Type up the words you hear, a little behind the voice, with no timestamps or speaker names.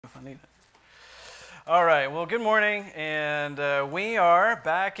If I need it. All right, well, good morning, and we are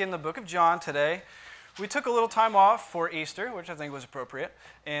back in the book of John today. We took a little time off for Easter, which I think was appropriate,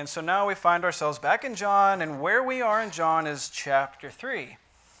 and so now we find ourselves back in John, and where we are in John is chapter 3.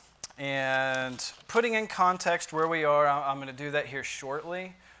 And putting in context where we are, I'm going to do that here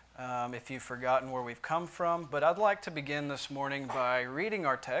shortly, if you've forgotten where we've come from, but I'd like to begin this morning by reading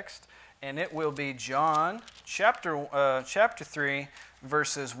our text, and it will be John chapter 3,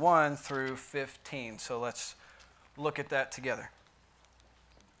 verses 1 through 15. So let's look at that together.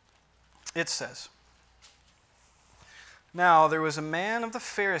 It says, "Now there was a man of the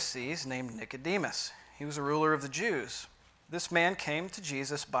Pharisees named Nicodemus. He was a ruler of the Jews. This man came to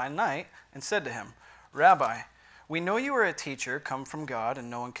Jesus by night and said to him, 'Rabbi, we know you are a teacher come from God,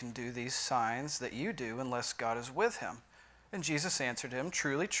 and no one can do these signs that you do unless God is with him.' And Jesus answered him,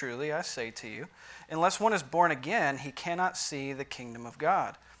 'Truly, truly, I say to you, unless one is born again, he cannot see the kingdom of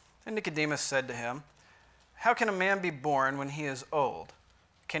God.' And Nicodemus said to him, 'How can a man be born when he is old?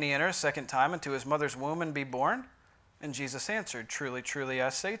 Can he enter a second time into his mother's womb and be born?' And Jesus answered, 'Truly, truly, I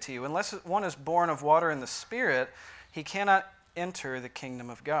say to you, unless one is born of water and the Spirit, he cannot enter the kingdom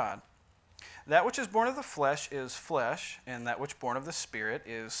of God. That which is born of the flesh is flesh, and that which is born of the Spirit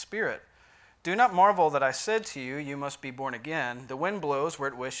is spirit. Do not marvel that I said to you, you must be born again. The wind blows where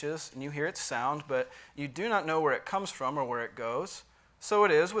it wishes, and you hear its sound, but you do not know where it comes from or where it goes. So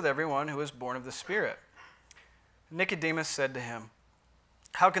it is with everyone who is born of the Spirit.' Nicodemus said to him,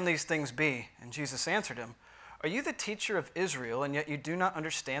 'How can these things be?' And Jesus answered him, 'Are you the teacher of Israel, and yet you do not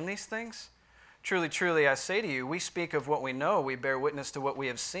understand these things? Truly, truly, I say to you, we speak of what we know, we bear witness to what we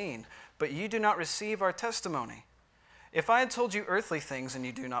have seen, but you do not receive our testimony. If I had told you earthly things and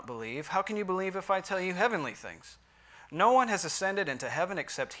you do not believe, how can you believe if I tell you heavenly things? No one has ascended into heaven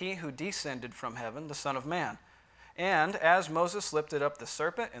except he who descended from heaven, the Son of Man. And as Moses lifted up the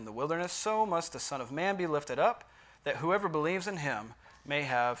serpent in the wilderness, so must the Son of Man be lifted up, that whoever believes in him may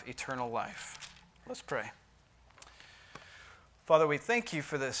have eternal life.'" Let's pray. Father, we thank you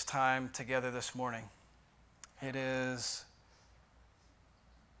for this time together this morning. It is,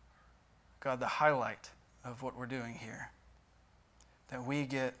 God, the highlight of what we're doing here, that we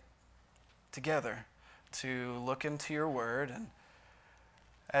get together to look into your word, and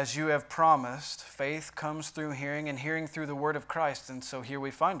as you have promised, faith comes through hearing and hearing through the word of Christ. And so here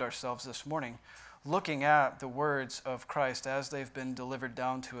we find ourselves this morning looking at the words of Christ as they've been delivered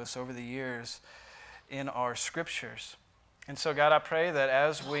down to us over the years in our scriptures. And so, God, I pray that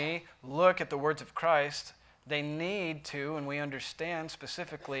as we look at the words of Christ, they need to, and we understand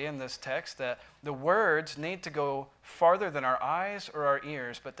specifically in this text that the words need to go farther than our eyes or our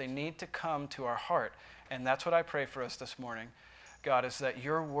ears, but they need to come to our heart. And that's what I pray for us this morning, God, is that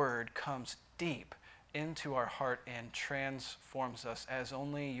your word comes deep into our heart and transforms us as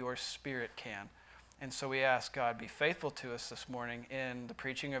only your Spirit can. And so we ask, God, be faithful to us this morning in the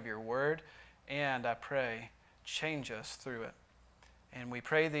preaching of your word, and I pray, change us through it. And we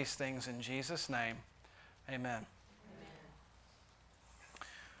pray these things in Jesus' name. Amen.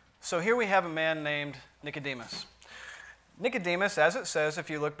 So here we have a man named Nicodemus. Nicodemus, as it says, if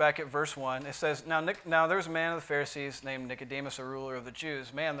you look back at verse 1, it says, Now there was a man of the Pharisees named Nicodemus, a ruler of the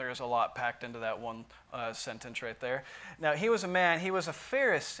Jews. Man, there is a lot packed into that one sentence right there. Now, he was a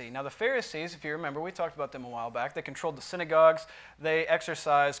Pharisee. Now, the Pharisees, if you remember, we talked about them a while back. They controlled the synagogues. They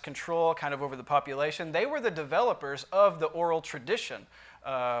exercised control kind of over the population. They were the developers of the oral tradition,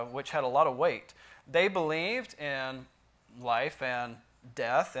 which had a lot of weight. They believed in life and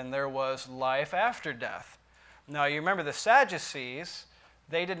death, and there was life after death. Now, you remember the Sadducees,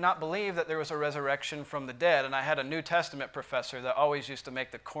 they did not believe that there was a resurrection from the dead. And I had a New Testament professor that always used to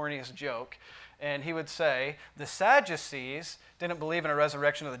make the corniest joke. And he would say, the Sadducees didn't believe in a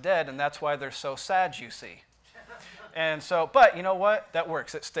resurrection of the dead, and that's why they're so sad, you see. And so, but you know what? That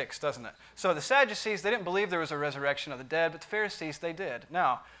works. It sticks, doesn't it? So the Sadducees, they didn't believe there was a resurrection of the dead, but the Pharisees, they did.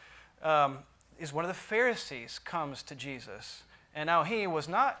 Now, is one of the Pharisees comes to Jesus. And now he was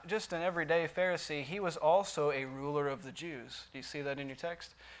not just an everyday Pharisee, he was also a ruler of the Jews. Do you see that in your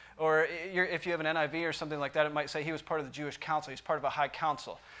text? Or if you have an NIV or something like that, it might say he was part of the Jewish council. He's part of a high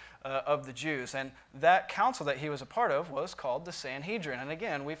council of the Jews. And that council that he was a part of was called the Sanhedrin. And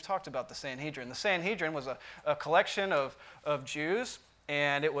again, we've talked about the Sanhedrin. The Sanhedrin was a collection of Jews,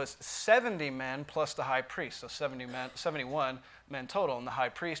 and it was 70 men plus the high priest. So 71 men total, and the high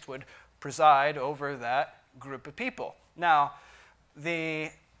priest would preside over that group of people. Now, the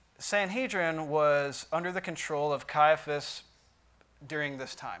Sanhedrin was under the control of Caiaphas during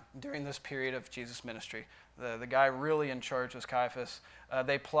this time, during this period of Jesus' ministry. The guy really in charge was Caiaphas.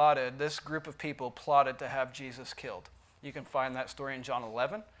 This group of people plotted to have Jesus killed. You can find that story in John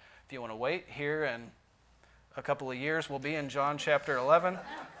 11. If you want to wait, here in a couple of years, we'll be in John chapter 11,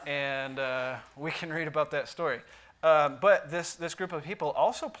 and we can read about that story. But this group of people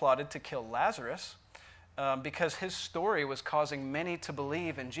also plotted to kill Lazarus because his story was causing many to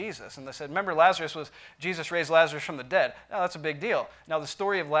believe in Jesus. And they said, remember, Jesus raised Lazarus from the dead. Now, that's a big deal. Now, the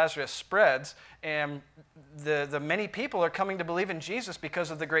story of Lazarus spreads, and the many people are coming to believe in Jesus because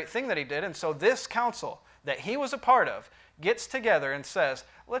of the great thing that he did. And so this council that he was a part of gets together and says,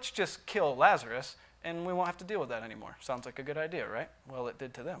 let's just kill Lazarus, and we won't have to deal with that anymore. Sounds like a good idea, right? Well, it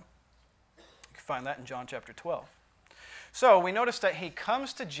did to them. You can find that in John chapter 12. So we notice that he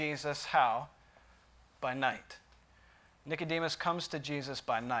comes to Jesus how? By night. Nicodemus comes to Jesus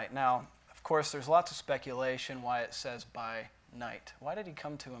by night. Now, of course, there's lots of speculation why it says by night. Why did he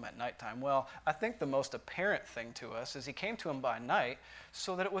come to him at nighttime? Well, I think the most apparent thing to us is he came to him by night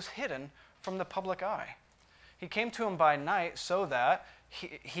so that it was hidden from the public eye. He came to him by night so that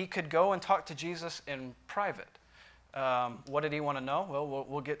he could go and talk to Jesus in private. What did he want to know? Well,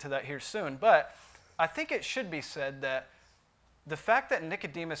 we'll get to that here soon. But I think it should be said that the fact that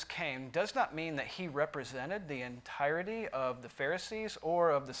Nicodemus came does not mean that he represented the entirety of the Pharisees or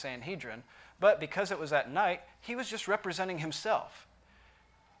of the Sanhedrin, but because it was at night, he was just representing himself.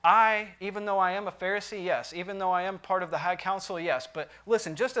 Even though I am a Pharisee, yes. Even though I am part of the high council, yes. But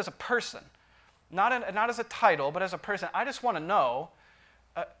listen, just as a person, not as a title, but as a person, I just want to know,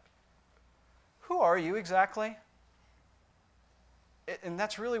 who are you exactly? And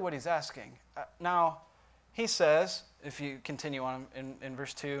that's really what he's asking. Now, he says, if you continue on in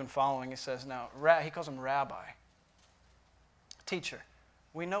verse 2 and following, he says, now, he calls him rabbi, teacher.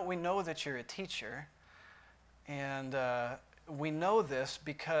 We know that you're a teacher, and we know this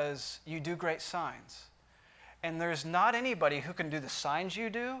because you do great signs. And there's not anybody who can do the signs you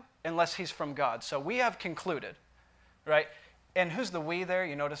do unless he's from God. So we have concluded, right? And who's the we there?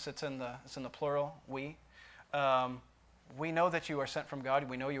 You notice it's in the plural, we. We know that you are sent from God.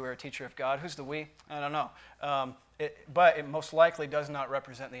 We know you are a teacher of God. Who's the we? I don't know. But it most likely does not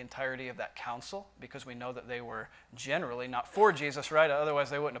represent the entirety of that council because we know that they were generally not for Jesus, right? Otherwise,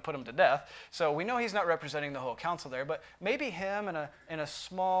 they wouldn't have put him to death. So we know he's not representing the whole council there, but maybe him and a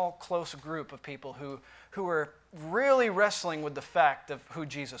small, close group of people who were really wrestling with the fact of who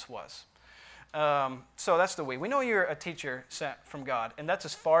Jesus was. So that's the we. We know you're a teacher sent from God, and that's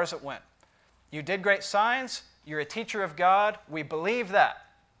as far as it went. You did great signs. You're a teacher of God. We believe that.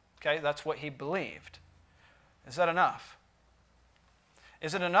 Okay, that's what he believed. Is that enough?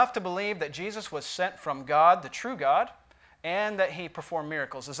 Is it enough to believe that Jesus was sent from God, the true God, and that he performed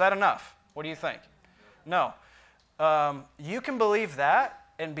miracles? Is that enough? What do you think? No. You can believe that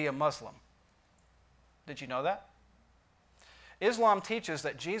and be a Muslim. Did you know that? Islam teaches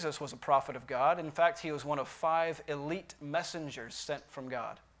that Jesus was a prophet of God. In fact, he was one of 5 elite messengers sent from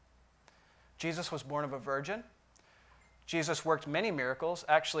God. Jesus was born of a virgin. Jesus worked many miracles.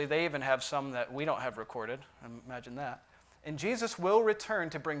 Actually, they even have some that we don't have recorded. Imagine that. And Jesus will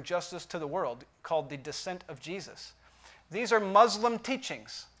return to bring justice to the world, called the descent of Jesus. These are Muslim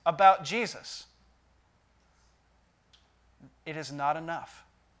teachings about Jesus. It is not enough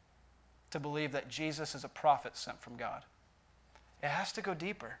to believe that Jesus is a prophet sent from God. It has to go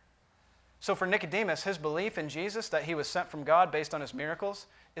deeper. So for Nicodemus, his belief in Jesus, that he was sent from God based on his miracles,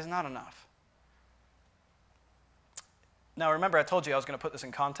 is not enough. Now remember, I told you I was going to put this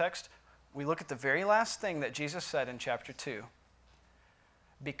in context. We look at the very last thing that Jesus said in chapter 2.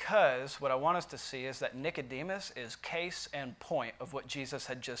 Because what I want us to see is that Nicodemus is case and point of what Jesus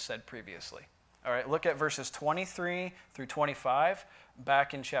had just said previously. All right, look at verses 23 through 25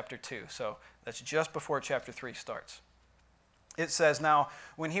 back in chapter 2. So that's just before chapter 3 starts. It says, now,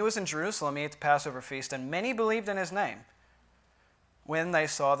 when he was in Jerusalem, he ate the Passover feast, and many believed in his name when they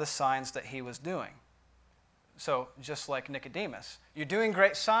saw the signs that he was doing. So, just like Nicodemus, you're doing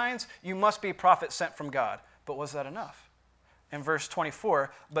great signs, you must be a prophet sent from God. But was that enough? In verse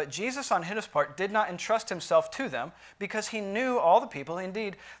 24, but Jesus on his part did not entrust himself to them because he knew all the people.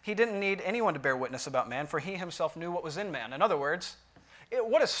 Indeed, he didn't need anyone to bear witness about man, for he himself knew what was in man. In other words,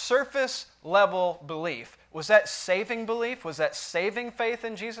 what a surface level belief. Was that saving belief? Was that saving faith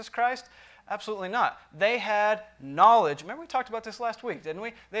in Jesus Christ? Absolutely not. They had knowledge. Remember we talked about this last week, didn't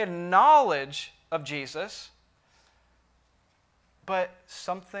we? They had knowledge of Jesus, but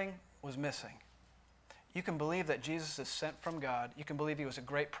something was missing. You can believe that Jesus is sent from God. You can believe he was a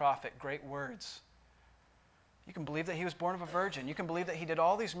great prophet, great words. You can believe that he was born of a virgin. You can believe that he did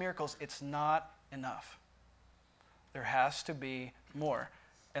all these miracles. It's not enough. There has to be more.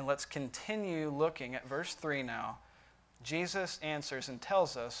 And let's continue looking at verse 3 now. Jesus answers and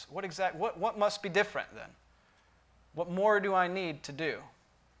tells us what must be different then. What more do I need to do?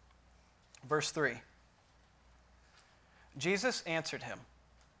 Verse 3. Jesus answered him,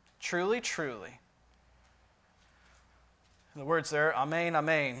 truly, truly. The words there, amen,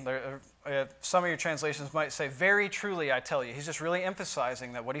 amen. Some of your translations might say, very truly, I tell you. He's just really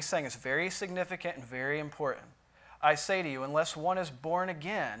emphasizing that what he's saying is very significant and very important. I say to you, unless one is born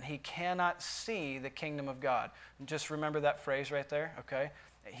again, he cannot see the kingdom of God. And just remember that phrase right there, okay?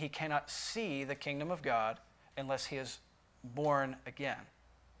 He cannot see the kingdom of God unless he is born again.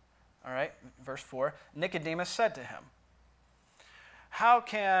 All right, verse 4, Nicodemus said to him, how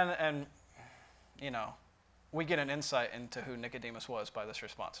can, and we get an insight into who Nicodemus was by this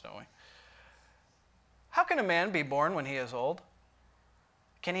response, don't we? How can a man be born when he is old?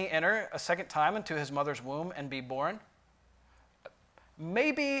 Can he enter a second time into his mother's womb and be born?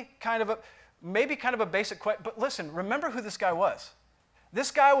 Maybe kind of a basic question, but listen, remember who this guy was.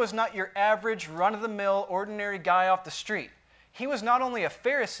 This guy was not your average run-of-the-mill ordinary guy off the street. He was not only a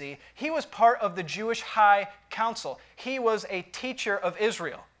Pharisee, he was part of the Jewish high council. He was a teacher of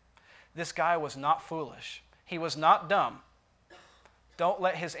Israel. This guy was not foolish. He was not dumb. Don't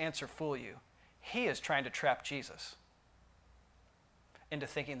let his answer fool you. He is trying to trap Jesus into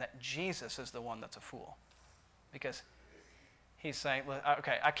thinking that Jesus is the one that's a fool. Because he's saying,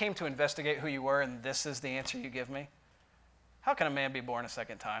 okay, I came to investigate who you were, and this is the answer you give me. How can a man be born a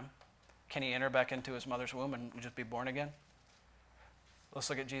second time? Can he enter back into his mother's womb and just be born again? Let's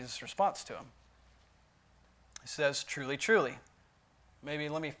look at Jesus' response to him. He says, truly, truly. Maybe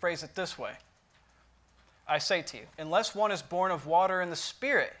let me phrase it this way. I say to you, unless one is born of water and the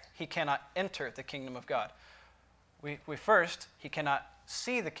Spirit, he cannot enter the kingdom of God. First, he cannot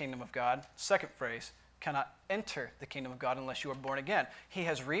see the kingdom of God. Second phrase, cannot enter the kingdom of God unless you are born again. He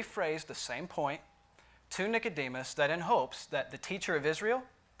has rephrased the same point to Nicodemus, that in hopes that the teacher of Israel,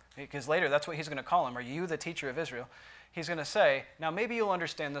 because later that's what he's going to call him, are you the teacher of Israel? He's going to say, now maybe you'll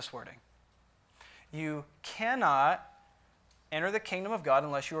understand this wording. You cannot enter the kingdom of God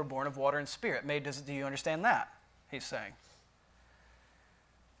unless you are born of water and Spirit. Do you understand that? He's saying.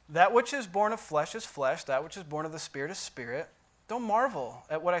 That which is born of flesh is flesh. That which is born of the Spirit is spirit. Don't marvel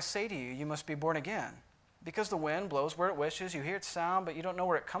at what I say to you. You must be born again. Because the wind blows where it wishes. You hear its sound, but you don't know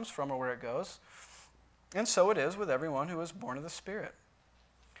where it comes from or where it goes. And so it is with everyone who is born of the Spirit.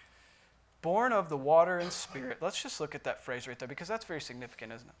 Born of the water and Spirit. Let's just look at that phrase right there, because that's very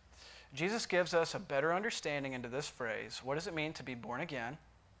significant, isn't it? Jesus gives us a better understanding into this phrase. What does it mean to be born again?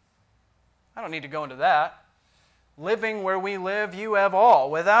 I don't need to go into that. Living where we live, you have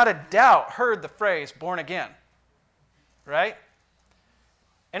all, without a doubt, heard the phrase born again. Right?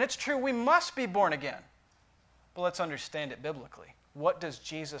 And it's true, we must be born again. But let's understand it biblically. What does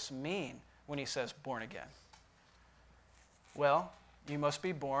Jesus mean when he says born again? Well, you must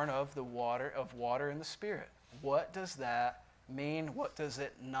be born of the water and the Spirit. What does that mean? What does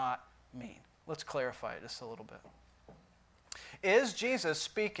it not mean? Let's clarify it just a little bit. Is Jesus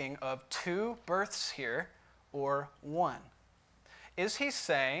speaking of two births here or one? Is he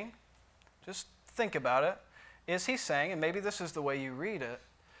saying, just think about it, is he saying, and maybe this is the way you read it,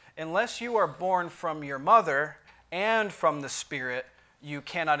 unless you are born from your mother and from the Spirit, you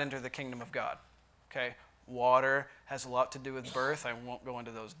cannot enter the kingdom of God? Okay? Water has a lot to do with birth. I won't go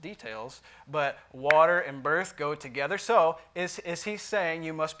into those details, but water and birth go together. So is he saying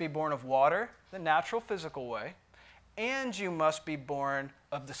you must be born of water, the natural physical way, and you must be born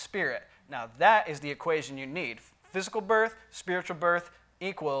of the Spirit? Now that is the equation you need. Physical birth, spiritual birth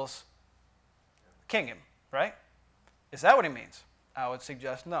equals kingdom, right? Is that what he means? I would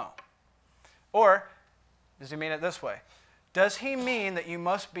suggest no. Or does he mean it this way? Does he mean that you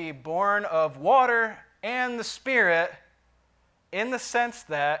must be born of water and the Spirit in the sense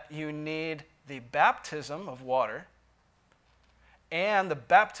that you need the baptism of water and the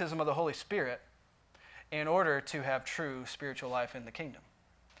baptism of the Holy Spirit in order to have true spiritual life in the kingdom?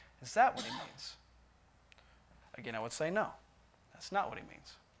 Is that what he means? Again, I would say no. That's not what he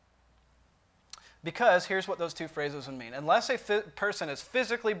means. Because here's what those two phrases would mean. Unless a person is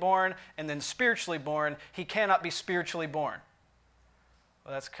physically born and then spiritually born, he cannot be spiritually born.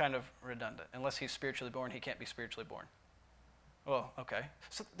 Well, that's kind of redundant. Unless he's spiritually born, he can't be spiritually born. Well, okay.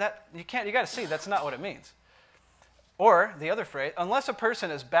 So that you got to see that's not what it means. Or the other phrase, unless a person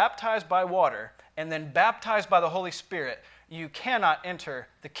is baptized by water and then baptized by the Holy Spirit, you cannot enter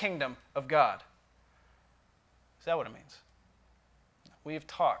the kingdom of God. Is that what it means? We've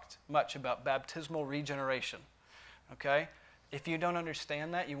talked much about baptismal regeneration. Okay? If you don't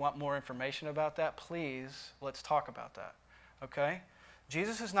understand that, you want more information about that, please, let's talk about that. Okay?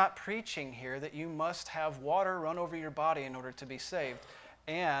 Jesus is not preaching here that you must have water run over your body in order to be saved.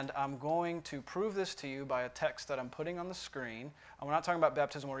 and I'm going to prove this to you by a text that I'm putting on the screen. And we're not talking about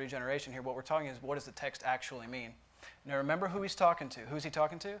baptismal regeneration here. What we're talking is, what does the text actually mean? Now remember who he's talking to. Who's he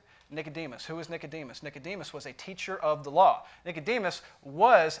talking to? Nicodemus. Who was Nicodemus? Nicodemus was a teacher of the law. Nicodemus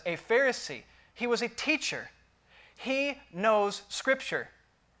was a Pharisee. He was a teacher. He knows Scripture.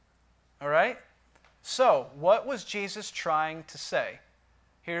 All right? So, what was Jesus trying to say?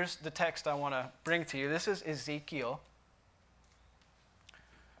 Here's the text I want to bring to you. This is Ezekiel.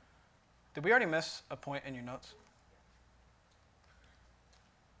 Did we already miss a point in your notes?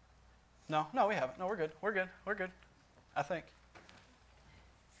 No, we haven't. No, we're good. I think.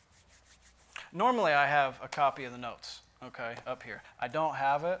 Normally I have a copy of the notes, okay, up here. I don't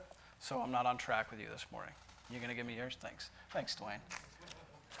have it, so I'm not on track with you this morning. You're going to give me yours? Thanks. Thanks, Dwayne.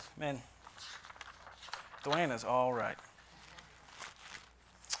 Man, Dwayne is all right.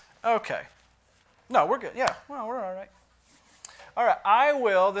 Okay. No, we're good. Yeah, well, we're all right. All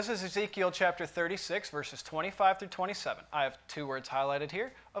right, this is Ezekiel chapter 36, verses 25 through 27. I have two words highlighted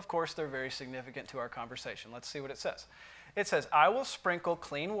here. Of course, they're very significant to our conversation. Let's see what it says. It says, I will sprinkle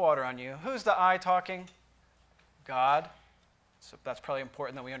clean water on you. Who's the I talking? God. So that's probably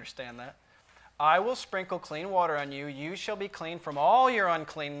important that we understand that. I will sprinkle clean water on you. You shall be clean from all your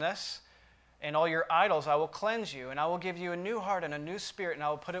uncleanness, and all your idols I will cleanse you, and I will give you a new heart and a new spirit, and I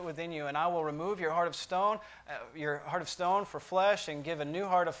will put it within you, and I will remove your heart of stone for flesh, and give a new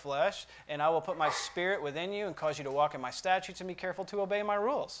heart of flesh, and I will put my spirit within you and cause you to walk in my statutes and be careful to obey my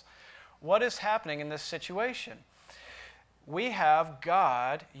rules. What is happening in this situation? We have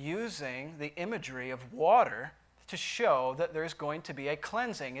God using the imagery of water to show that there's going to be a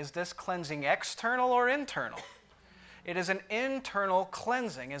cleansing. Is this cleansing external or internal? It is an internal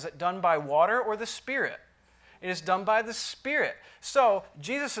cleansing. Is it done by water or the Spirit? It is done by the Spirit. So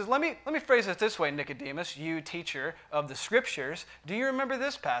Jesus says, let me phrase it this way, Nicodemus, you teacher of the Scriptures. Do you remember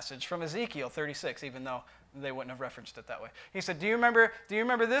this passage from Ezekiel 36, even though they wouldn't have referenced it that way? He said, do you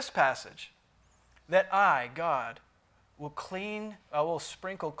remember this passage? That I, God, I will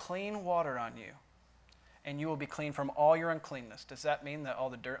sprinkle clean water on you, and you will be clean from all your uncleanness. Does that mean that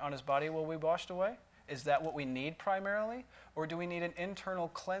all the dirt on his body will be washed away? Is that what we need primarily? Or do we need an internal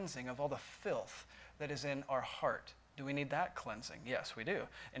cleansing of all the filth that is in our heart? Do we need that cleansing? Yes, we do.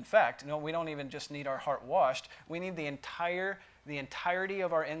 In fact, no, we don't even just need our heart washed. We need the entirety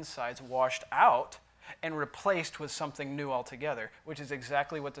of our insides washed out and replaced with something new altogether, which is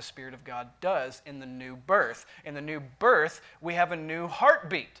exactly what the Spirit of God does in the new birth. In the new birth, we have a new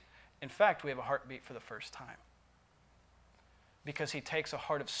heartbeat. In fact, we have a heartbeat for the first time. Because he takes a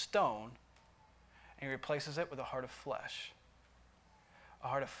heart of stone and he replaces it with a heart of flesh. A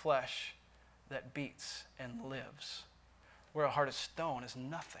heart of flesh that beats and lives, where a heart of stone is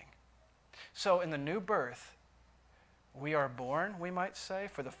nothing. So in the new birth, we are born, we might say,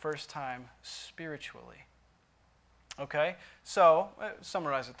 for the first time spiritually. Okay? So,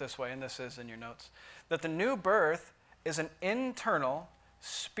 summarize it this way, and this is in your notes, that the new birth is an internal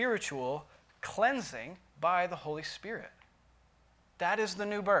spiritual cleansing by the Holy Spirit. That is the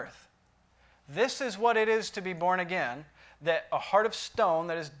new birth. This is what it is to be born again, that a heart of stone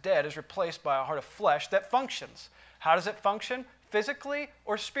that is dead is replaced by a heart of flesh that functions. How does it function? Physically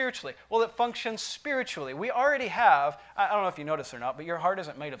or spiritually? Well, it functions spiritually. We already have, I don't know if you notice or not, but your heart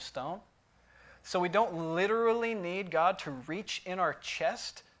isn't made of stone. So we don't literally need God to reach in our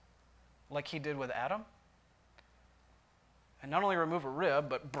chest like he did with Adam. And not only remove a rib,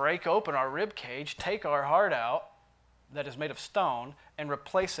 but break open our rib cage, take our heart out that is made of stone, and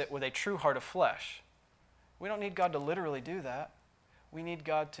replace it with a true heart of flesh. We don't need God to literally do that. We need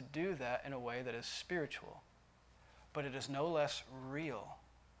God to do that in a way that is spiritual. But it is no less real.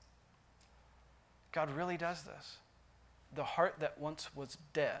 God really does this. The heart that once was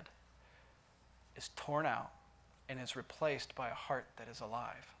dead is torn out and is replaced by a heart that is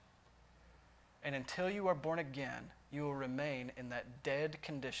alive. And until you are born again, you will remain in that dead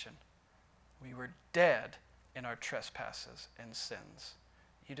condition. We were dead in our trespasses and sins.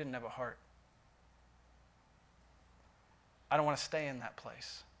 You didn't have a heart. I don't want to stay in that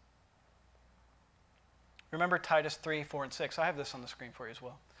place. Remember Titus 3, 4, and 6. I have this on the screen for you as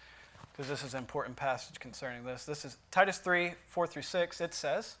well, because this is an important passage concerning this. This is Titus 3, 4 through 6. It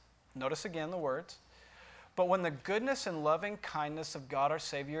says, notice again the words, but when the goodness and loving kindness of God our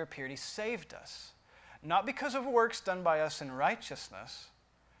Savior appeared, he saved us, not because of works done by us in righteousness,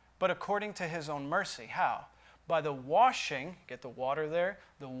 but according to his own mercy. How? By the washing, get the water there,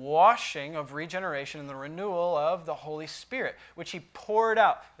 the washing of regeneration and the renewal of the Holy Spirit, which he poured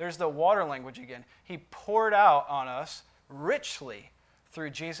out. There's the water language again. He poured out on us richly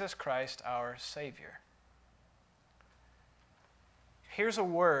through Jesus Christ our Savior. Here's a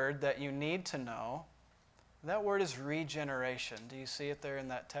word that you need to know. That word is regeneration. Do you see it there in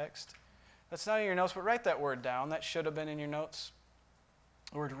that text? That's not in your notes, but write that word down. That should have been in your notes.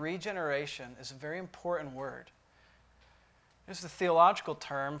 The word regeneration is a very important word. It's the theological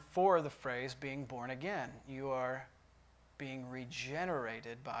term for the phrase being born again. You are being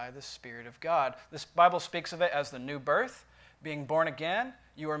regenerated by the Spirit of God. This Bible speaks of it as the new birth, being born again.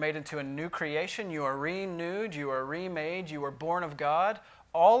 You are made into a new creation. You are renewed. You are remade. You are born of God.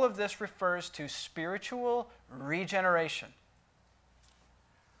 All of this refers to spiritual regeneration.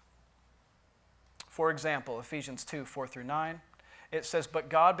 For example, Ephesians 2, 4 through 9. It says, "But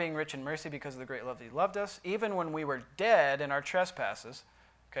God, being rich in mercy because of the great love that He loved us, even when we were dead in our trespasses,"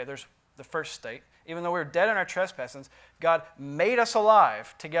 okay, there's the first state. "Even though we were dead in our trespasses, God made us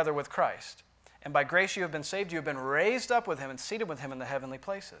alive together with Christ. And by grace you have been saved. You have been raised up with Him and seated with Him in the heavenly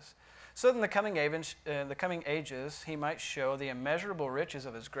places. So that in the coming ages He might show the immeasurable riches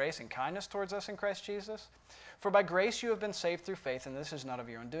of His grace and kindness towards us in Christ Jesus. For by grace you have been saved through faith, and this is not of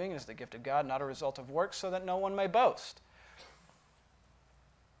your own doing. It is the gift of God, not a result of works, so that no one may boast."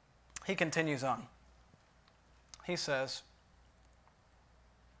 He continues on. He says,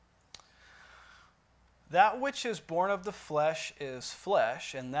 "That which is born of the flesh is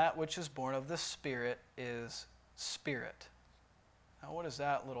flesh, and that which is born of the Spirit is spirit." Now, what does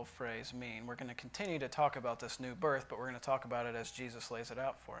that little phrase mean? We're going to continue to talk about this new birth, but we're going to talk about it as Jesus lays it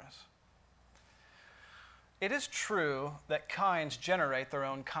out for us. It is true that kinds generate their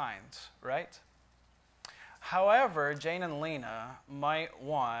own kinds, right? However, Jane and Lena might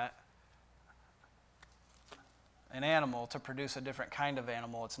want an animal to produce a different kind of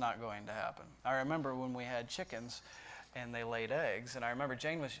animal. It's not going to happen. I remember when we had chickens and they laid eggs, and I remember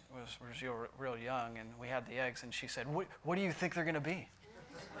Jane was real young, and we had the eggs, and she said, what do you think they're going to be?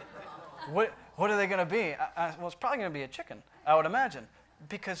 What are they going to be? Well, it's probably going to be a chicken, I would imagine,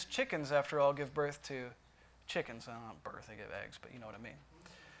 because chickens, after all, give birth to chickens. Not birth, they give eggs, but you know what I mean.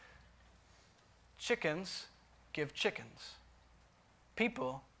 Chickens give chickens.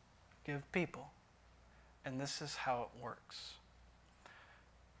 People give people. And this is how it works.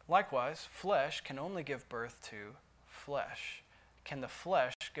 Likewise, flesh can only give birth to flesh. Can the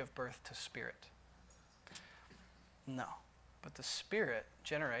flesh give birth to spirit? No. But the spirit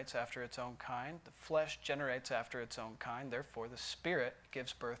generates after its own kind. The flesh generates after its own kind. Therefore, the spirit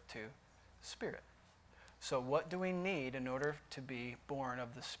gives birth to spirit. So what do we need in order to be born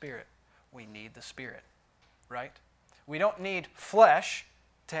of the Spirit? We need the Spirit, right? We don't need flesh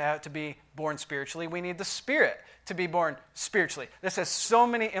to be born spiritually. We need the Spirit to be born spiritually. This has so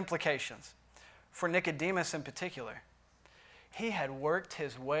many implications. For Nicodemus in particular, he had worked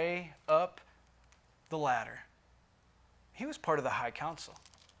his way up the ladder. He was part of the high council.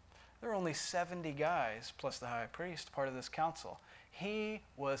 There were only 70 guys plus the high priest part of this council. He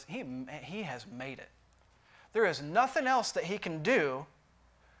has made it. There is nothing else that he can do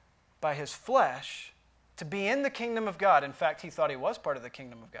by his flesh to be in the kingdom of God. In fact, he thought he was part of the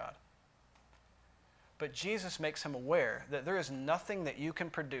kingdom of God. But Jesus makes him aware that there is nothing that you can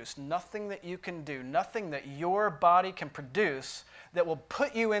produce, nothing that you can do, nothing that your body can produce that will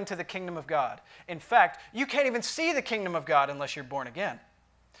put you into the kingdom of God. In fact, you can't even see the kingdom of God unless you're born again.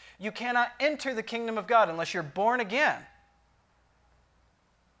 You cannot enter the kingdom of God unless you're born again.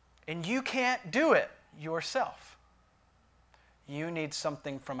 And you can't do it yourself. You need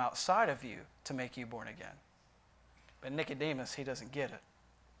something from outside of you to make you born again. But Nicodemus, he doesn't get it.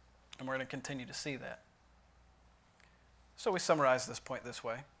 And we're going to continue to see that. So we summarize this point this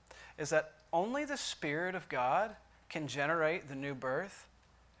way, is that only the Spirit of God can generate the new birth.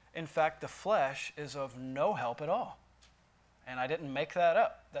 In fact, the flesh is of no help at all. And I didn't make that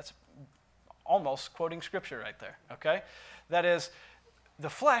up. That's almost quoting Scripture right there, okay? That is, the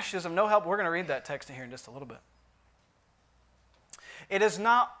flesh is of no help. We're going to read that text in here in just a little bit. It is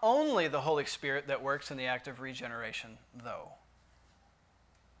not only the Holy Spirit that works in the act of regeneration, though.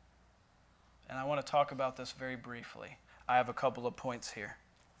 And I want to talk about this very briefly. I have a couple of points here.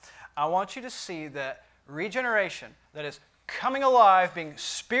 I want you to see that regeneration, that is coming alive, being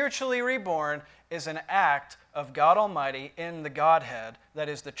spiritually reborn, is an act of God Almighty in the Godhead. That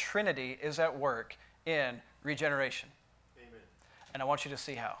is, the Trinity is at work in regeneration. Amen. And I want you to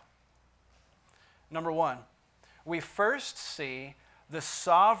see how. Number one, we first see the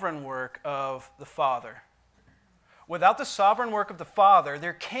sovereign work of the Father. Without the sovereign work of the Father,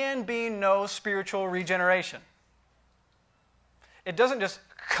 there can be no spiritual regeneration. It doesn't just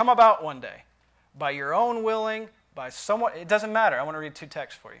come about one day by your own willing, by someone. It doesn't matter. I want to read two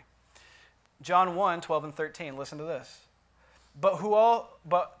texts for you. John 1, 12 and 13. Listen to this. But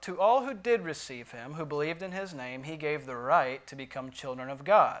to all who did receive him, who believed in his name, he gave the right to become children of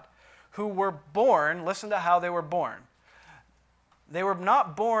God, who were born, listen to how they were born. They were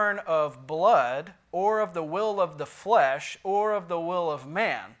not born of blood or of the will of the flesh or of the will of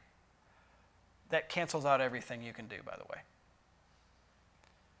man. That cancels out everything you can do, by the way.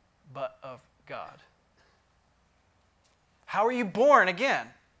 But of God. How are you born again?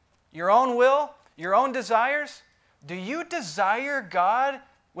 Your own will? Your own desires? Do you desire God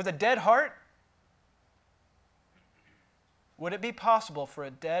with a dead heart? Would it be possible for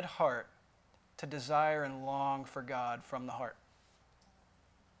a dead heart to desire and long for God from the heart?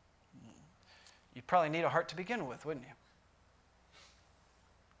 You'd probably need a heart to begin with, wouldn't you?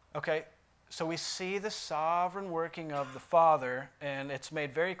 Okay, so we see the sovereign working of the Father, and it's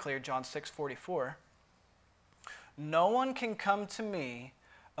made very clear, John 6:44. No one can come to me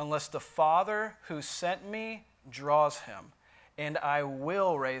unless the Father who sent me draws him, and I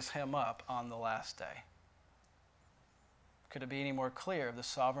will raise him up on the last day. Could it be any more clear of the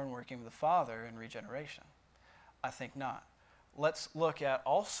sovereign working of the Father in regeneration? I think not. Let's look at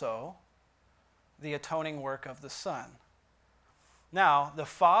also the atoning work of the Son. Now, the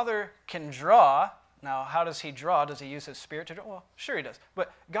Father can draw. Now, how does he draw? Does he use his Spirit to draw? Well, sure he does.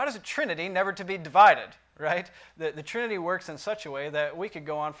 But God is a Trinity, never to be divided, right? The Trinity works in such a way that we could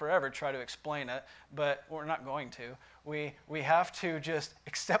go on forever, try to explain it, but we're not going to. We have to just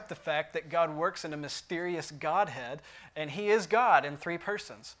accept the fact that God works in a mysterious Godhead, and he is God in three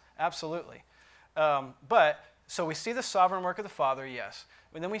persons, absolutely. So we see the sovereign work of the Father, yes.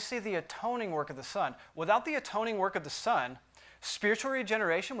 And then we see the atoning work of the Son. Without the atoning work of the Son, spiritual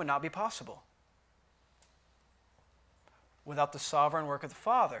regeneration would not be possible. Without the sovereign work of the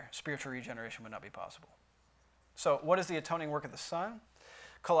Father, spiritual regeneration would not be possible. So what is the atoning work of the Son?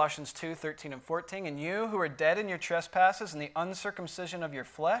 Colossians 2:13 and 14. And you who are dead in your trespasses and the uncircumcision of your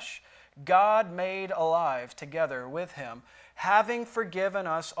flesh, God made alive together with him, having forgiven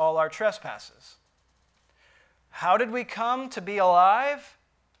us all our trespasses. How did we come to be alive?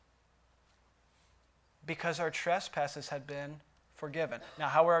 Because our trespasses had been forgiven. Now,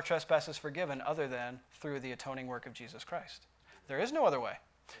 how were our trespasses forgiven other than through the atoning work of Jesus Christ? There is no other way.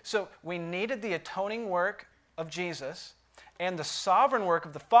 So we needed the atoning work of Jesus and the sovereign work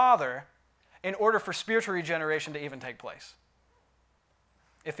of the Father in order for spiritual regeneration to even take place.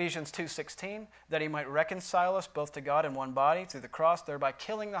 Ephesians 2:16, that he might reconcile us both to God in one body through the cross, thereby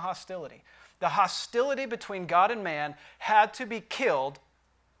killing the hostility. The hostility between God and man had to be killed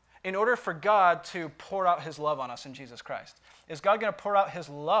in order for God to pour out his love on us in Jesus Christ. Is God going to pour out his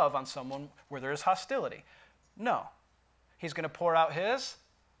love on someone where there is hostility? No. He's going to pour out his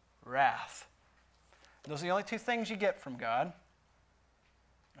wrath. Those are the only two things you get from God.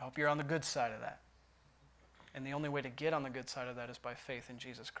 I hope you're on the good side of that. And the only way to get on the good side of that is by faith in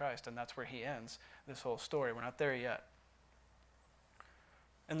Jesus Christ, and that's where he ends this whole story. We're not there yet.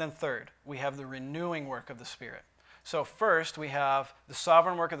 And then third, we have the renewing work of the Spirit. So first, we have the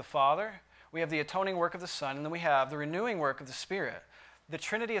sovereign work of the Father, we have the atoning work of the Son, and then we have the renewing work of the Spirit. The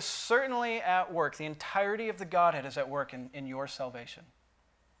Trinity is certainly at work. The entirety of the Godhead is at work in your salvation.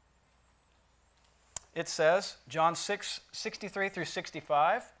 It says, John 6:63 through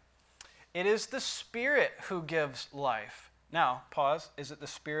 65, it is the Spirit who gives life. Now, pause. Is it the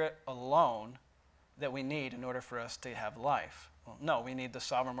Spirit alone that we need in order for us to have life? Well, no, we need the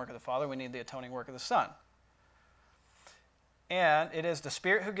sovereign work of the Father. We need the atoning work of the Son. And it is the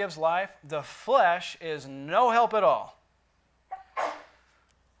Spirit who gives life. The flesh is no help at all.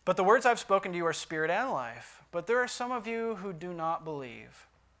 But the words I've spoken to you are spirit and life. But there are some of you who do not believe.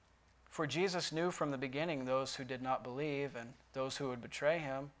 For Jesus knew from the beginning those who did not believe and those who would betray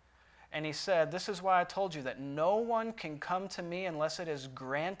him. And he said, this is why I told you that no one can come to me unless it is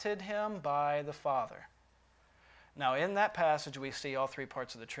granted him by the Father. Now, in that passage, we see all three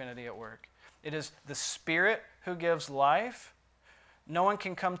parts of the Trinity at work. It is the Spirit who gives life. No one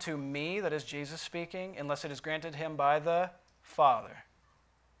can come to me, that is Jesus speaking, unless it is granted him by the Father.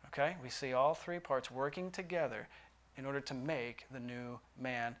 Okay? We see all three parts working together in order to make the new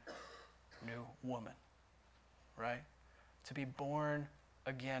man, new woman. Right? To be born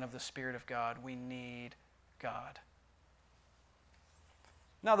again of the Spirit of God, we need God.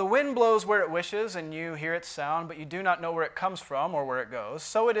 Now the wind blows where it wishes, and you hear its sound, but you do not know where it comes from or where it goes.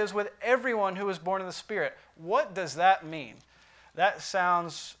 So it is with everyone who is born of the Spirit. What does that mean? That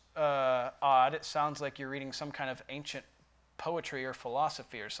sounds odd. It sounds like you're reading some kind of ancient poetry or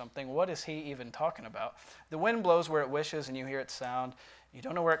philosophy or something. What is he even talking about? The wind blows where it wishes, and you hear its sound. You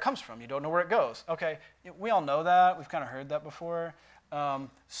don't know where it comes from. You don't know where it goes. Okay, we all know that. We've kind of heard that before.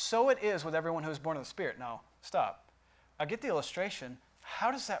 So it is with everyone who is born of the Spirit. Now, stop. I get the illustration.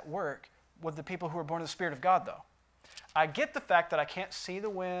 How does that work with the people who are born of the Spirit of God, though? I get the fact that I can't see the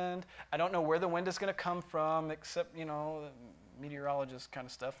wind. I don't know where the wind is going to come from, except, meteorologist kind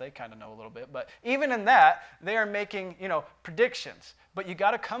of stuff. They kind of know a little bit. But even in that, they are making, predictions. But you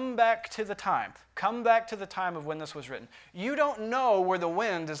got to come back to the time. Come back to the time of when this was written. You don't know where the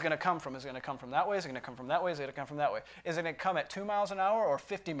wind is going to come from. Is it going to come from that way? Is it going to come from that way? Is it going to come from that way? Is it going to come at 2 miles an hour or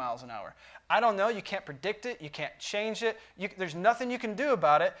 50 miles an hour? I don't know. You can't predict it. You can't change it. There's nothing you can do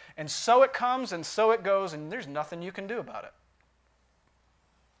about it. And so it comes and so it goes, and there's nothing you can do about it.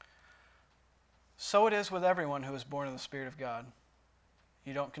 So it is with everyone who is born of the Spirit of God.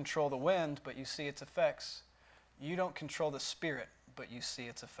 You don't control the wind, but you see its effects. You don't control the Spirit, but you see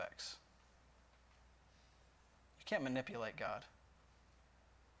its effects. You can't manipulate God.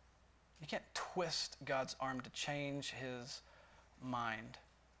 You can't twist God's arm to change his mind.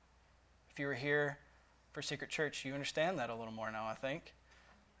 If you were here for Secret Church, you understand that a little more now, I think.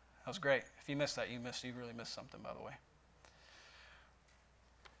 That was great. If you missed that, you really missed something, by the way.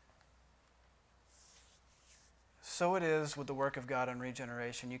 So it is with the work of God on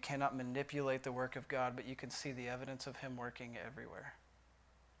regeneration. You cannot manipulate the work of God, but you can see the evidence of him working everywhere.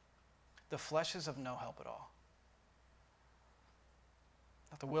 The flesh is of no help at all.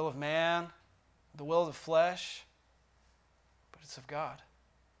 Not the will of man, the will of the flesh, but it's of God.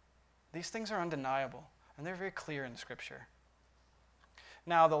 These things are undeniable, and they're very clear in Scripture.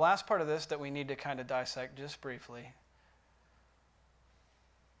 Now, the last part of this that we need to kind of dissect just briefly.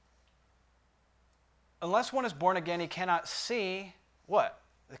 Unless one is born again, he cannot see what?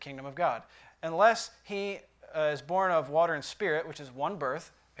 The kingdom of God. Unless he is born of water and spirit, which is one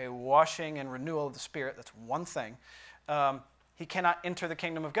birth, a washing and renewal of the Spirit, that's one thing, he cannot enter the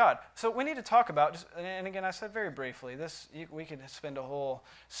kingdom of God. So we need to talk about, and again, I said very briefly, we could spend a whole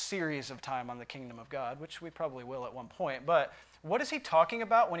series of time on the kingdom of God, which we probably will at one point, but what is he talking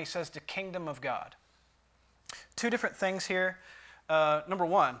about when he says the kingdom of God? Two different things here. Number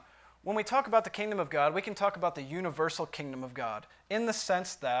one, when we talk about the kingdom of God, we can talk about the universal kingdom of God in the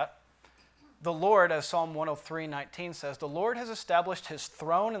sense that the Lord, as Psalm 103:19 says, the Lord has established his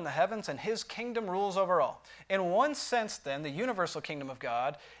throne in the heavens and his kingdom rules over all. In one sense, then, the universal kingdom of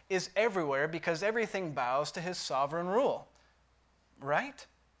God is everywhere because everything bows to his sovereign rule. Right?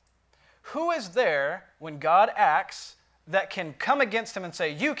 Who is there when God acts that can come against him and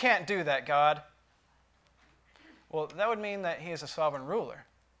say, you can't do that, God? Well, that would mean that he is a sovereign ruler.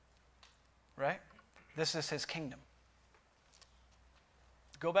 Right? This is his kingdom.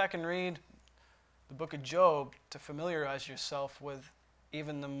 Go back and read the book of Job to familiarize yourself with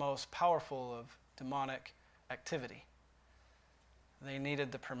even the most powerful of demonic activity. They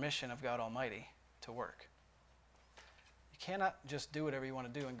needed the permission of God Almighty to work. You cannot just do whatever you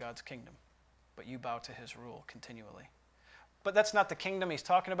want to do in God's kingdom, but you bow to his rule continually. But that's not the kingdom he's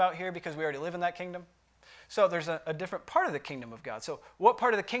talking about here because we already live in that kingdom. So there's a different part of the kingdom of God. So what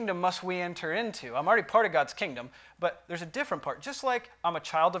part of the kingdom must we enter into? I'm already part of God's kingdom, but there's a different part. Just like I'm a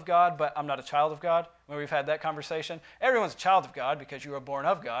child of God, but I'm not a child of God, when we've had that conversation. Everyone's a child of God because you are born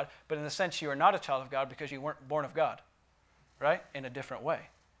of God, but in a sense you are not a child of God because you weren't born of God, right? In a different way.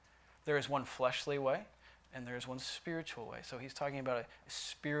 There is one fleshly way, and there is one spiritual way. So he's talking about a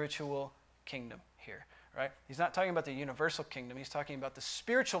spiritual kingdom here, right? He's not talking about the universal kingdom. He's talking about the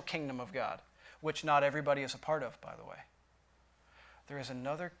spiritual kingdom of God, which not everybody is a part of, by the way. There is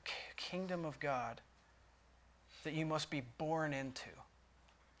another kingdom of God that you must be born into.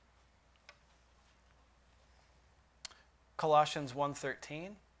 Colossians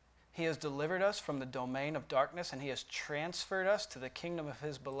 1:13, he has delivered us from the domain of darkness and he has transferred us to the kingdom of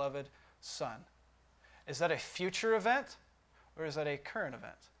his beloved Son. Is that a future event or is that a current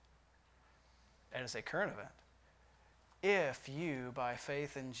event? That is a current event. If you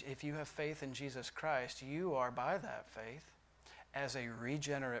have faith in Jesus Christ, you are by that faith, as a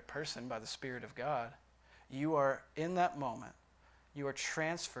regenerate person by the Spirit of God, you are in that moment, you are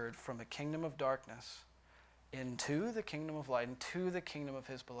transferred from the kingdom of darkness into the kingdom of light, into the kingdom of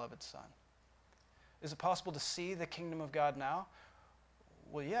his beloved Son. Is it possible to see the kingdom of God now?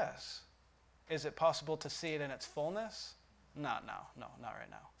 Well, yes. Is it possible to see it in its fullness? Not now. No, not right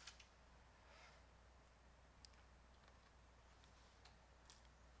now.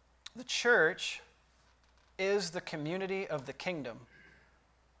 The church is the community of the kingdom,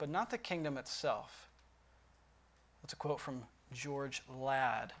 but not the kingdom itself. That's a quote from George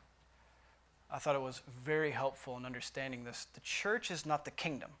Ladd. I thought it was very helpful in understanding this. The church is not the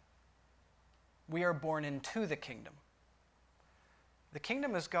kingdom. We are born into the kingdom. The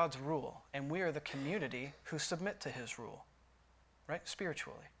kingdom is God's rule, and we are the community who submit to his rule, right?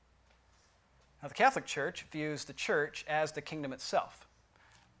 Spiritually. Now, the Catholic Church views the church as the kingdom itself,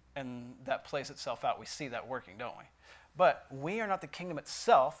 and that plays itself out. We see that working, don't we? But we are not the kingdom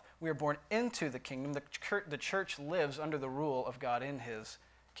itself. We are born into the kingdom. The church lives under the rule of God in his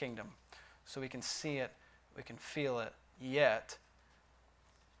kingdom. So we can see it, we can feel it, yet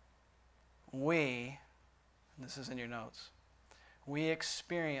we, and this is in your notes, we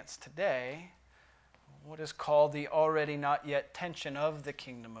experience today what is called the already not yet tension of the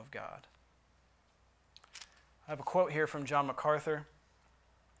kingdom of God. I have a quote here from John MacArthur.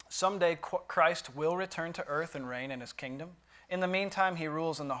 Someday Christ will return to earth and reign in his kingdom. In the meantime, he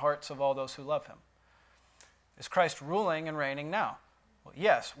rules in the hearts of all those who love him. Is Christ ruling and reigning now? Well,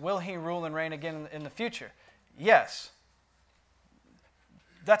 yes. Will he rule and reign again in the future? Yes.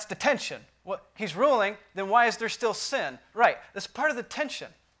 That's the tension. Well, he's ruling, then why is there still sin? Right. That's part of the tension.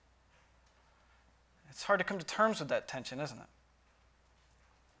 It's hard to come to terms with that tension, isn't it?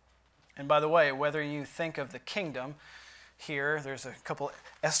 And by the way, whether you think of the kingdom here, there's a couple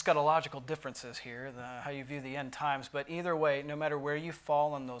eschatological differences here, how you view the end times, but either way, no matter where you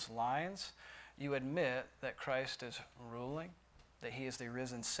fall on those lines, you admit that Christ is ruling, that he is the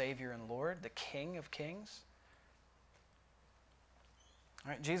risen Savior and Lord, the King of kings.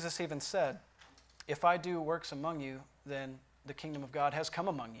 All right, Jesus even said, if I do works among you, then the kingdom of God has come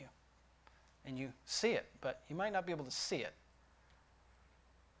among you. And you see it, but you might not be able to see it.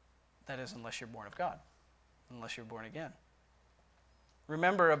 That is, unless you're born of God, unless you're born again.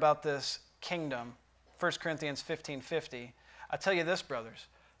 Remember about this kingdom, 1 Corinthians 15:50. I tell you this, brothers,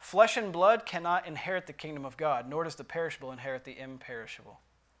 flesh and blood cannot inherit the kingdom of God, nor does the perishable inherit the imperishable.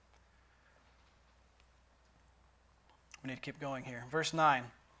 We need to keep going here. Verse 9.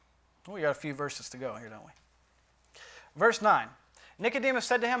 Oh, we got a few verses to go here, don't we? Verse 9. Nicodemus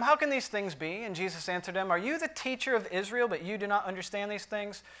said to him, how can these things be? And Jesus answered him, are you the teacher of Israel, but you do not understand these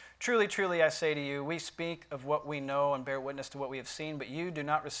things? Truly, truly, I say to you, we speak of what we know and bear witness to what we have seen, but you do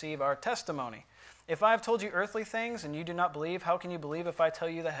not receive our testimony. If I have told you earthly things and you do not believe, how can you believe if I tell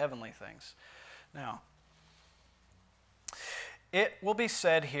you the heavenly things? Now, it will be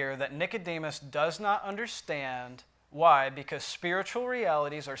said here that Nicodemus does not understand. Why? Because spiritual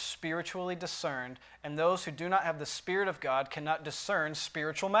realities are spiritually discerned, and those who do not have the Spirit of God cannot discern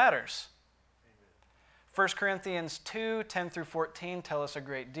spiritual matters. 1 Corinthians 2, 10 through 14 tell us a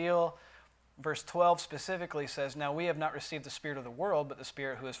great deal. Verse 12 specifically says, now we have not received the Spirit of the world, but the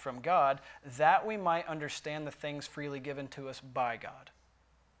Spirit who is from God, that we might understand the things freely given to us by God.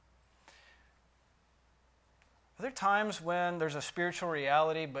 Are there times when there's a spiritual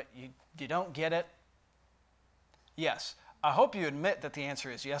reality, but you don't get it? Yes. I hope you admit that the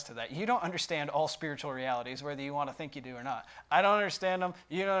answer is yes to that. You don't understand all spiritual realities, whether you want to think you do or not. I don't understand them.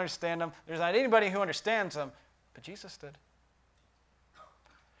 You don't understand them. There's not anybody who understands them, but Jesus did.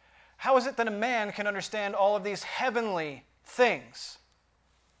 How is it that a man can understand all of these heavenly things?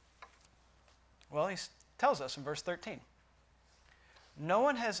 Well, he tells us in verse 13. No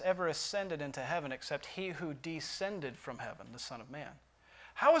one has ever ascended into heaven except he who descended from heaven, the Son of Man.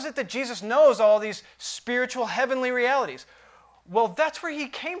 How is it that Jesus knows all these spiritual heavenly realities? Well, that's where he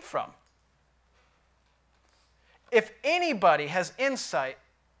came from. If anybody has insight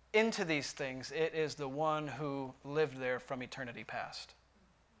into these things, it is the one who lived there from eternity past.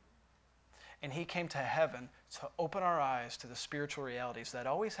 And he came to heaven to open our eyes to the spiritual realities that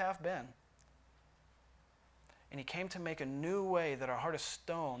always have been. And he came to make a new way that our heart of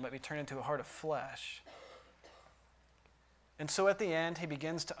stone might be turned into a heart of flesh. And so at the end, he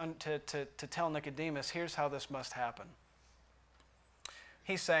begins to tell Nicodemus, here's how this must happen.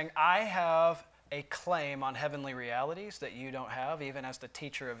 He's saying, I have a claim on heavenly realities that you don't have, even as the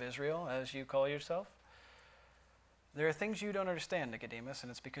teacher of Israel, as you call yourself. There are things you don't understand, Nicodemus, and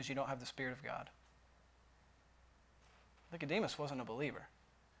it's because you don't have the Spirit of God. Nicodemus wasn't a believer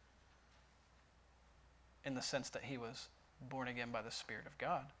in the sense that he was born again by the Spirit of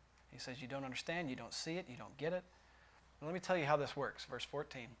God. He says, you don't understand, you don't see it, you don't get it. Let me tell you how this works. Verse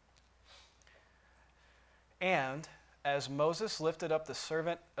 14. And as Moses lifted up the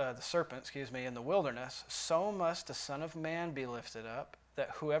serpent, in the wilderness, so must the Son of Man be lifted up,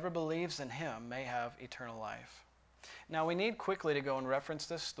 that whoever believes in him may have eternal life. Now we need quickly to go and reference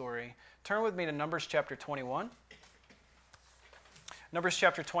this story. Turn with me to Numbers chapter 21. Numbers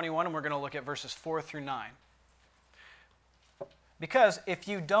chapter 21, and we're going to look at verses 4 through 9. Because if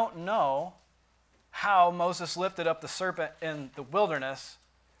you don't know how Moses lifted up the serpent in the wilderness,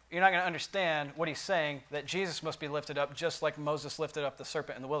 you're not going to understand what he's saying, that Jesus must be lifted up just like Moses lifted up the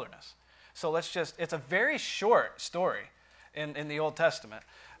serpent in the wilderness. So it's a very short story in the Old Testament.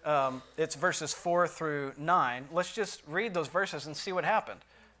 It's verses 4 through 9. Let's just read those verses and see what happened.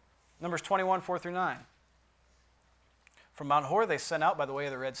 Numbers 21, 4 through 9. From Mount Hor they sent out by the way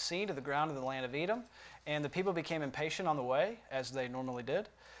of the Red Sea to the ground of the land of Edom, and the people became impatient on the way, as they normally did.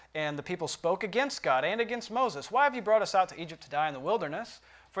 And the people spoke against God and against Moses. Why have you brought us out to Egypt to die in the wilderness?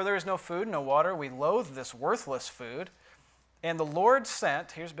 For there is no food, no water. We loathe this worthless food. And the Lord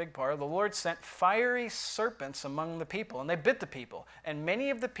sent, here's a big part, the Lord sent fiery serpents among the people, and they bit the people. And many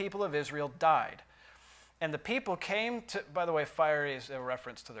of the people of Israel died. And the people came to, by the way, fiery is a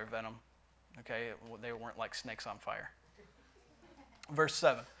reference to their venom. Okay, they weren't like snakes on fire. Verse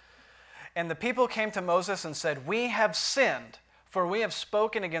 7. And the people came to Moses and said, we have sinned, for we have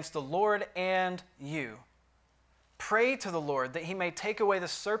spoken against the Lord and you. Pray to the Lord that he may take away the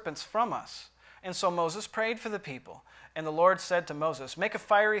serpents from us. And so Moses prayed for the people. And the Lord said to Moses, make a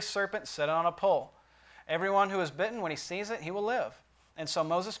fiery serpent, set it on a pole. Everyone who is bitten, when he sees it, he will live. And so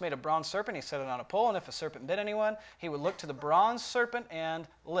Moses made a bronze serpent, he set it on a pole, and if a serpent bit anyone, he would look to the bronze serpent and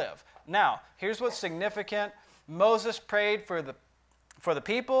live. Now, here's what's significant. Moses prayed for the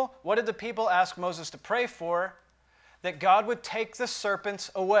people. What did the people ask Moses to pray for? That God would take the serpents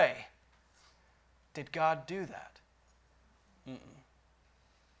away. Did God do that?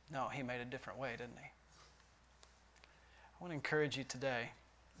 No, he made a different way, didn't he? I want to encourage you today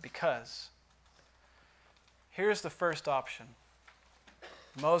because here's the first option.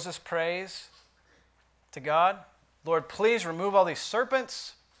 Moses prays to God, Lord, please remove all these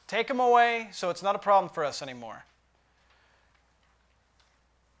serpents, take them away so it's not a problem for us anymore.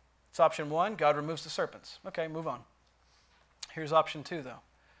 It's option 1, God removes the serpents. Okay, move on. Here's option 2,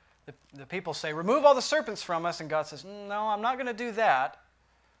 though. The people say, remove all the serpents from us, and God says, no, I'm not going to do that.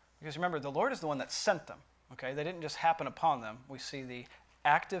 Because remember, the Lord is the one that sent them. Okay, they didn't just happen upon them. We see the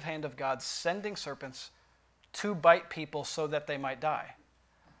active hand of God sending serpents to bite people so that they might die.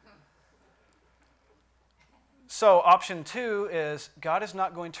 So option 2 is God is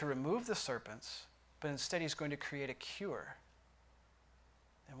not going to remove the serpents, but instead he's going to create a cure.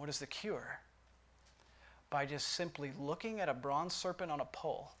 And what is the cure? By just simply looking at a bronze serpent on a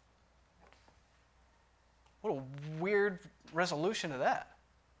pole. What a weird resolution to that.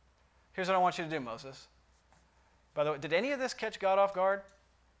 Here's what I want you to do, Moses. By the way, did any of this catch God off guard?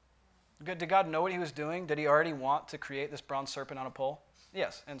 Did God know what he was doing? Did he already want to create this bronze serpent on a pole?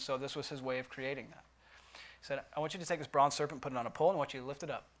 Yes, and so this was his way of creating that. He said, I want you to take this bronze serpent, put it on a pole, and I want you to lift it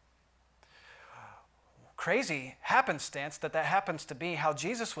up. Crazy happenstance that happens to be how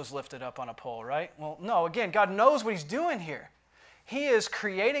Jesus was lifted up on a pole, right? Well, no, again, God knows what he's doing here. He is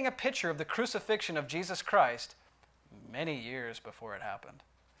creating a picture of the crucifixion of Jesus Christ many years before it happened.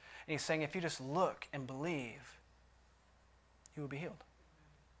 And he's saying, if you just look and believe, you will be healed.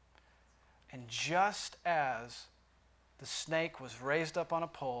 And just as the snake was raised up on a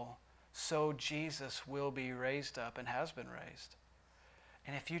pole, so Jesus will be raised up and has been raised.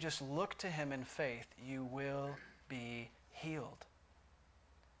 And if you just look to him in faith, you will be healed.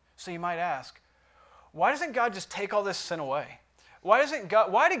 So you might ask, why doesn't God just take all this sin away? Why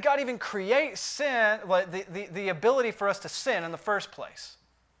did God even create sin, like the ability for us to sin in the first place?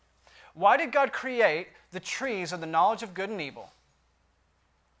 Why did God create the trees of the knowledge of good and evil?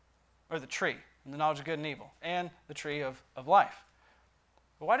 Or the tree, the knowledge of good and evil, and the tree of life.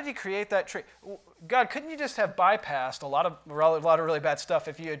 Why did he create that tree? God, couldn't you just have bypassed a lot of really bad stuff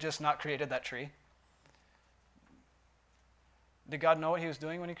if you had just not created that tree? Did God know what he was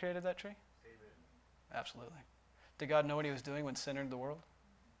doing when he created that tree? Amen. Absolutely. Did God know what he was doing when sin entered the world?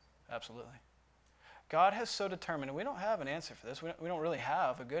 Absolutely. God has so determined, and we don't have an answer for this. We don't really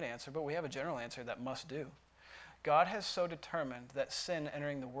have a good answer, but we have a general answer that must do. God has so determined that sin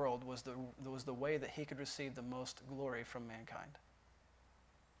entering the world was the way that he could receive the most glory from mankind.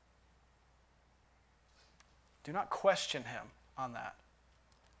 Do not question him on that.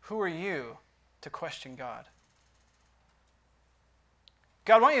 Who are you to question God?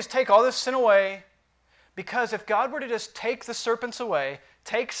 God, why don't you just take all this sin away? Because if God were to just take the serpents away,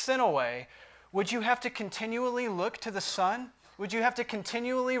 take sin away, would you have to continually look to the Son? Would you have to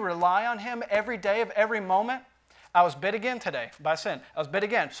continually rely on him every day of every moment? I was bit again today by sin. I was bit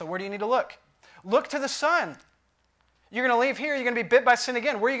again. So where do you need to look? Look to the Son. You're going to leave here. You're going to be bit by sin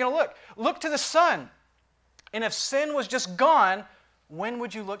again. Where are you going to look? Look to the Son. And if sin was just gone, when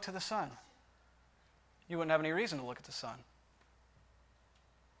would you look to the Son? You wouldn't have any reason to look at the Son.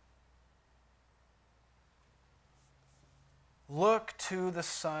 Look to the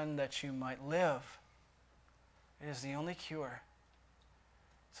Son that you might live. It is the only cure.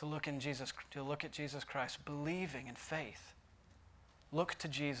 To look at Jesus Christ, believing in faith. Look to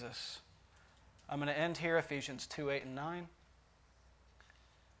Jesus. I'm going to end here, Ephesians 2, 8, and 9.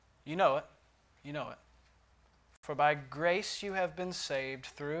 You know it. You know it. For by grace you have been saved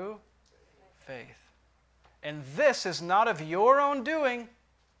through faith. And this is not of your own doing.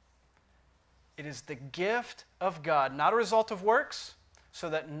 It is the gift of God, not a result of works, so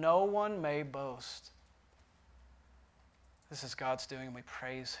that no one may boast. This is God's doing, and we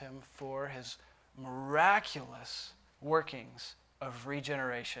praise him for his miraculous workings of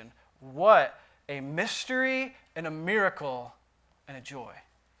regeneration. What a mystery and a miracle and a joy.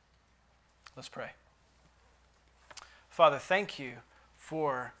 Let's pray. Father, thank you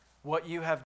for what you have